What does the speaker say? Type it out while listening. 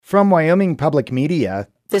From Wyoming Public Media,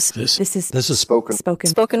 This is Spoken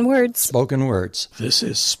words. Spoken words. This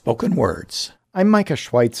is Spoken Words. I'm Micah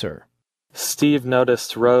Schweitzer. Steve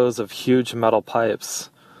noticed rows of huge metal pipes,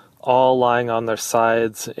 all lying on their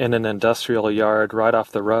sides in an industrial yard right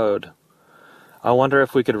off the road. I wonder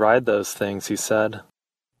if we could ride those things, he said.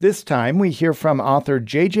 This time we hear from author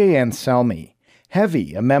J.J. Anselmi.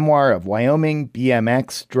 Heavy, a memoir of Wyoming,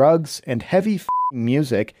 BMX, drugs, and heavy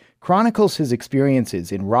music, chronicles his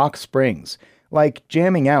experiences in Rock Springs, like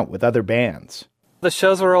jamming out with other bands. The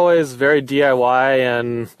shows were always very DIY,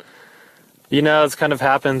 and, it kind of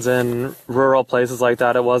happens in rural places like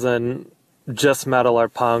that. It wasn't just metal or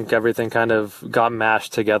punk. Everything kind of got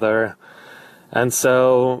mashed together. And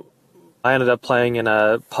so I ended up playing in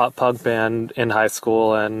a pop punk band in high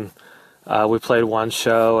school, and we played one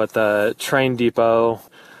show at the train depot.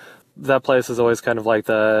 That place is always kind of like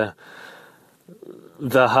the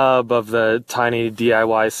hub of the tiny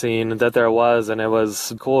DIY scene that there was, and it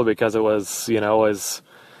was cool because it was, was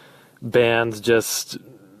bands just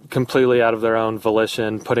completely out of their own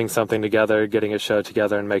volition, putting something together, getting a show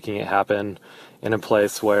together and making it happen in a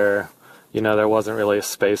place where, there wasn't really a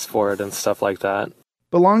space for it and stuff like that.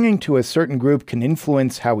 Belonging to a certain group can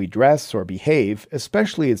influence how we dress or behave,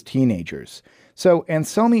 especially as teenagers. So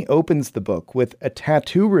Anselmi opens the book with a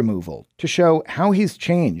tattoo removal to show how he's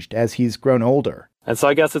changed as he's grown older. And so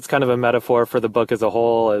I guess it's kind of a metaphor for the book as a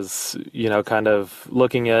whole, as, kind of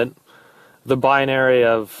looking at the binary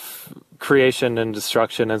of creation and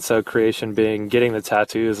destruction. And so creation being getting the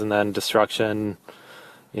tattoos, and then destruction,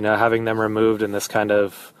 having them removed in this kind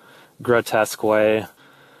of grotesque way.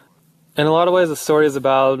 In a lot of ways, the story is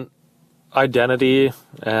about identity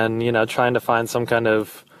and, trying to find some kind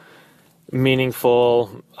of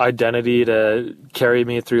meaningful identity to carry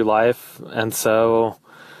me through life. And so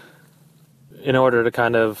in order to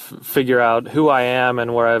kind of figure out who I am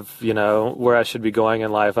and where where I should be going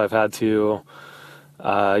in life, I've had to,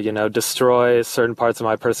 destroy certain parts of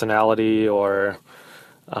my personality, or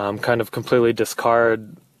kind of completely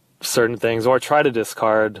discard certain things, or try to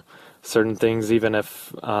discard certain things, even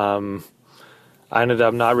if I ended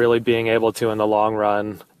up not really being able to in the long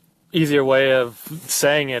run. Easier way of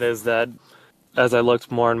saying it is that as I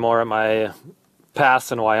looked more and more at my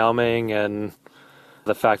past in Wyoming, and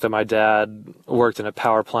the fact that my dad worked in a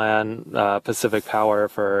power plant, Pacific Power,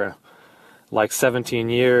 for like 17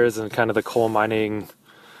 years, and kind of the coal mining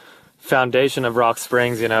foundation of Rock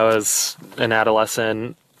Springs, as an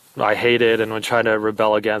adolescent, I hated and would try to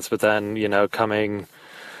rebel against, but then, coming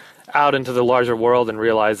out into the larger world and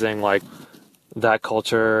realizing like that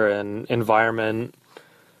culture and environment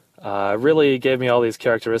really gave me all these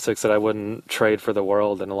characteristics that I wouldn't trade for the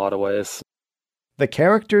world in a lot of ways. The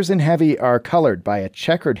characters in Heavy are colored by a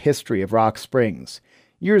checkered history of Rock Springs.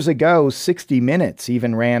 Years ago, 60 Minutes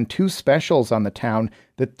even ran 2 specials on the town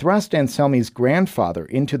that thrust Anselmi's grandfather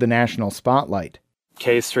into the national spotlight.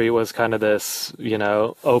 K Street was kind of this,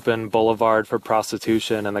 open boulevard for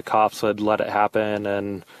prostitution, and the cops would let it happen,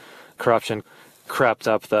 and corruption crept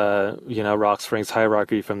up the, Rock Springs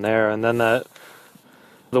hierarchy from there. And then the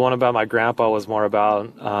one about my grandpa was more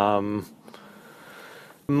about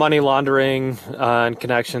money laundering in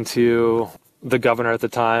connection to the governor at the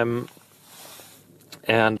time,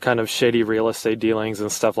 and kind of shady real estate dealings and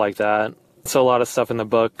stuff like that. So a lot of stuff in the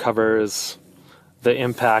book covers the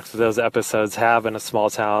impact those episodes have in a small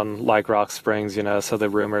town like Rock Springs, so the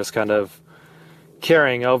rumors kind of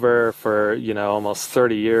carrying over for, almost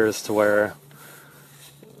 30 years, to where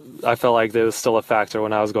I felt like there was still a factor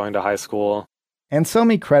when I was going to high school.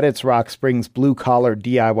 Anselmi credits Rock Springs' blue-collar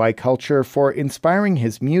DIY culture for inspiring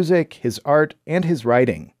his music, his art, and his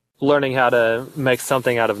writing. Learning how to make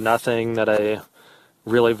something out of nothing that I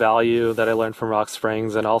really value, that I learned from Rock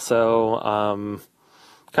Springs, and also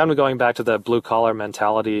kind of going back to the blue-collar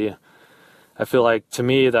mentality. I feel like, to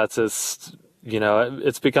me, that's just,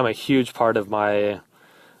 it's become a huge part of my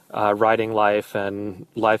writing life and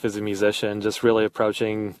life as a musician, just really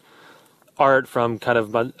approaching art from kind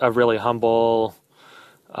of a really humble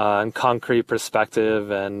and concrete perspective,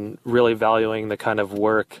 and really valuing the kind of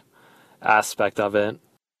work aspect of it.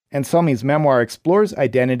 Anselmi's memoir explores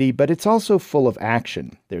identity, but it's also full of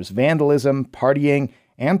action. There's vandalism, partying,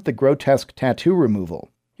 and the grotesque tattoo removal.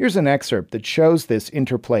 Here's an excerpt that shows this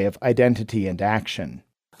interplay of identity and action.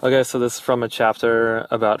 Okay, so this is from a chapter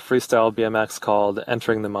about freestyle BMX called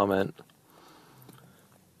Entering the Moment.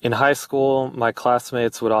 In high school, my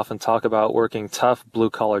classmates would often talk about working tough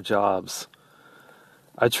blue-collar jobs.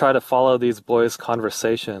 I'd try to follow these boys'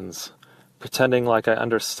 conversations, pretending like I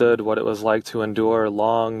understood what it was like to endure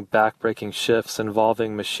long, back-breaking shifts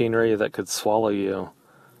involving machinery that could swallow you.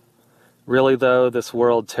 Really though, this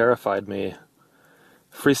world terrified me.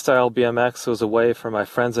 Freestyle BMX was a way for my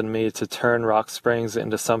friends and me to turn Rock Springs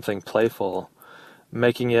into something playful,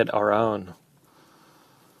 making it our own.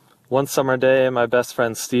 One summer day, my best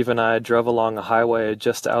friend Steve and I drove along a highway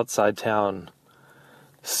just outside town.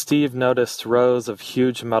 Steve noticed rows of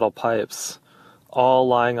huge metal pipes, all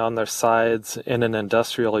lying on their sides in an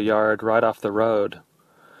industrial yard right off the road.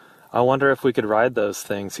 "I wonder if we could ride those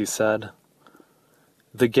things," he said.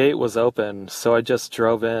 The gate was open, so I just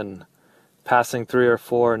drove in, passing 3 or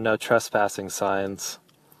 4 no trespassing signs.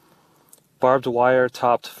 Barbed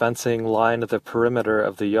wire-topped fencing lined the perimeter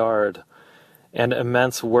of the yard, and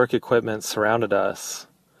immense work equipment surrounded us.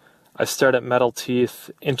 I stared at metal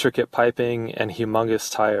teeth, intricate piping, and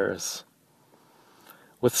humongous tires.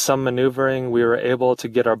 With some maneuvering, we were able to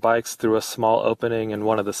get our bikes through a small opening in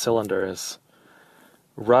one of the cylinders.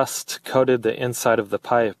 Rust coated the inside of the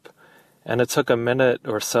pipe, and it took a minute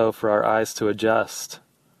or so for our eyes to adjust.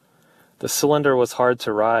 The cylinder was hard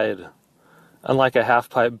to ride. Unlike a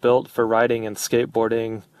half-pipe built for riding and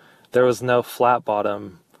skateboarding, there was no flat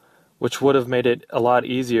bottom, which would have made it a lot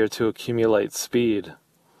easier to accumulate speed.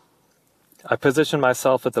 I positioned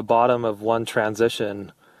myself at the bottom of one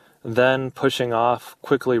transition, then, pushing off,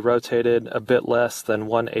 quickly rotated a bit less than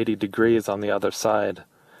 180 degrees on the other side.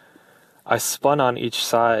 I spun on each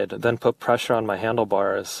side, then put pressure on my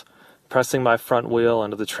handlebars, pressing my front wheel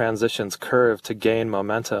into the transition's curve to gain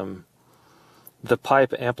momentum. The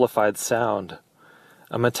pipe amplified sound.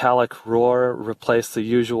 A metallic roar replaced the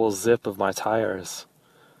usual zip of my tires.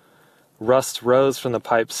 Rust rose from the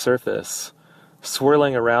pipe's surface,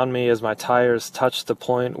 swirling around me as my tires touched the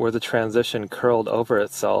point where the transition curled over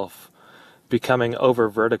itself, becoming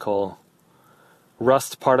over-vertical.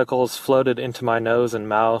 Rust particles floated into my nose and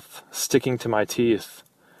mouth, sticking to my teeth.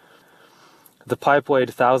 The pipe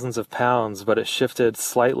weighed thousands of pounds, but it shifted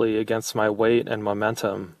slightly against my weight and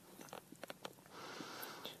momentum.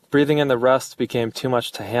 Breathing in the rust became too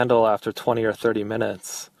much to handle after 20 or 30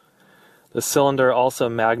 minutes. The cylinder also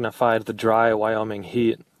magnified the dry Wyoming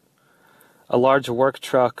heat. A large work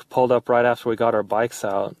truck pulled up right after we got our bikes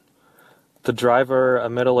out. The driver, a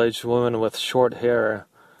middle-aged woman with short hair,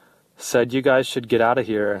 said, "You guys should get out of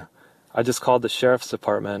here. I just called the sheriff's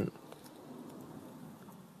department."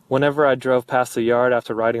 Whenever I drove past the yard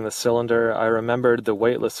after riding the cylinder, I remembered the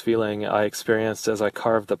weightless feeling I experienced as I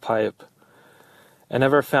carved the pipe. I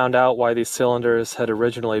never found out why these cylinders had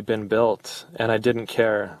originally been built, and I didn't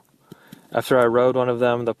care. After I rode one of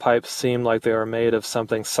them, the pipes seemed like they were made of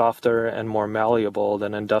something softer and more malleable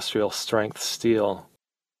than industrial-strength steel.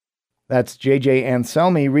 That's J.J.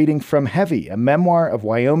 Anselmi reading from Heavy, a memoir of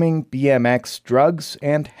Wyoming, BMX, drugs,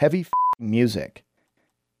 and heavy music.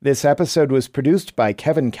 This episode was produced by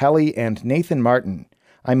Kevin Kelly and Nathan Martin.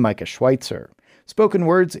 I'm Micah Schweitzer. Spoken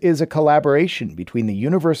Words is a collaboration between the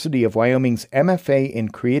University of Wyoming's MFA in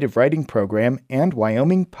Creative Writing program and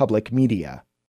Wyoming Public Media.